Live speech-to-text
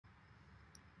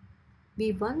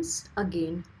We once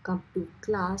again come to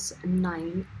class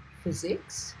 9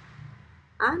 physics,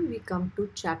 and we come to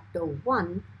chapter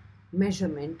 1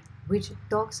 measurement, which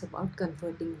talks about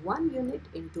converting one unit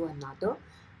into another.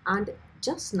 And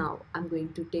just now I'm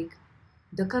going to take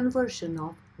the conversion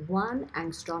of 1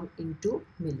 angstrom into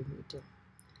millimeter.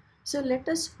 So let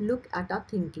us look at our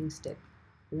thinking step.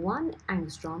 1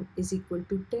 angstrom is equal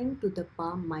to 10 to the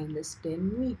power minus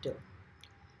 10 meter,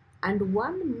 and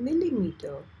 1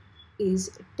 millimeter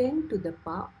is 10 to the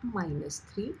power minus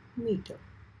 3 meter.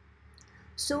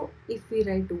 So if we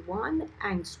write 1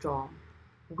 angstrom,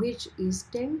 which is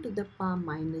 10 to the power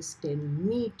minus 10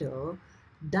 meter,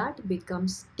 that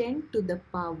becomes 10 to the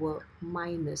power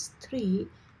minus 3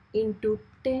 into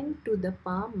 10 to the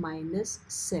power minus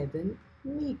 7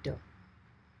 meter.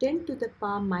 10 to the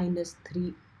power minus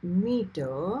 3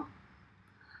 meter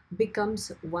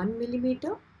becomes 1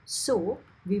 millimeter. So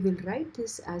we will write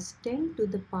this as 10 to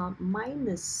the power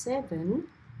minus 7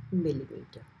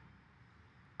 millimeter.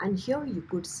 And here you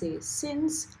could say,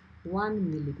 since 1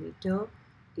 millimeter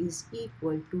is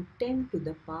equal to 10 to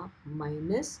the power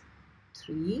minus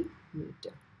 3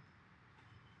 meter.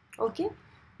 Okay.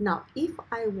 Now if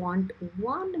I want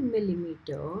 1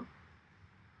 millimeter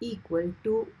equal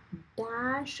to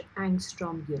dash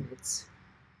angstrom units,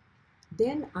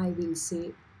 then I will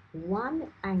say 1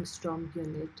 angstrom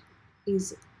unit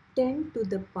is 10 to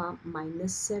the power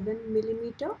minus 7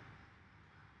 millimeter.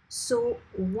 So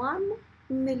 1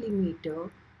 millimeter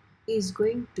is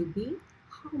going to be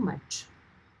how much?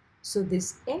 So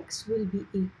this x will be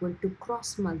equal to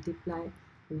cross multiply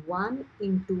 1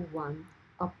 into 1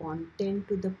 upon 10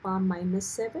 to the power minus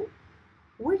 7,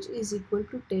 which is equal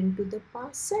to 10 to the power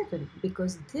 7,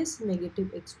 because this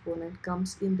negative exponent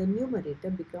comes in the numerator,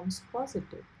 becomes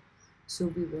positive. So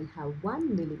we will have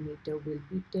 1 millimeter will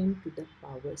be 10 to the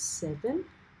power 7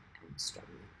 angstrom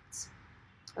units.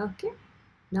 Okay.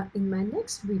 Now in my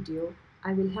next video,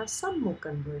 I will have some more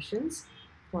conversions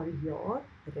for your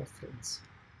reference.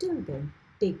 Till then,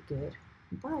 take care.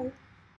 Bye.